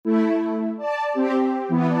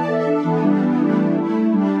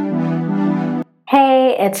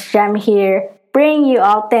it's Jem here, bringing you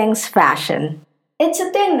all things fashion. It's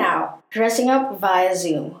a thing now, dressing up via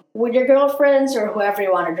Zoom, with your girlfriends or whoever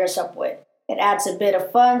you want to dress up with. It adds a bit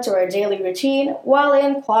of fun to our daily routine while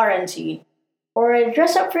in quarantine. Or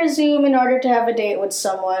dress up for Zoom in order to have a date with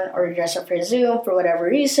someone, or dress up for Zoom for whatever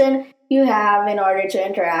reason you have in order to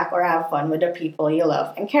interact or have fun with the people you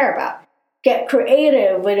love and care about. Get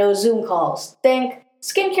creative with those Zoom calls. Think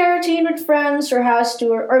skincare routine with friends, or house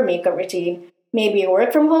tour, or makeup routine. Maybe a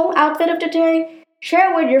work from home outfit of the day.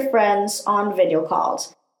 Share with your friends on video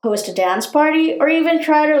calls. Host a dance party, or even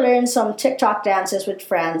try to learn some TikTok dances with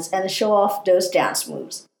friends and show off those dance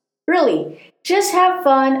moves. Really, just have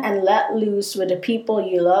fun and let loose with the people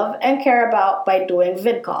you love and care about by doing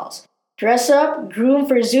vid calls. Dress up, groom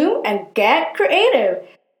for Zoom, and get creative.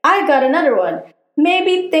 I got another one.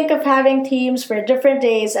 Maybe think of having themes for different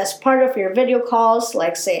days as part of your video calls,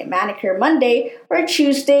 like say Manicure Monday or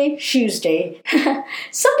Tuesday, Tuesday.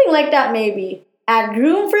 Something like that maybe. Add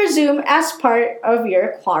Groom for Zoom as part of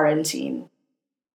your quarantine.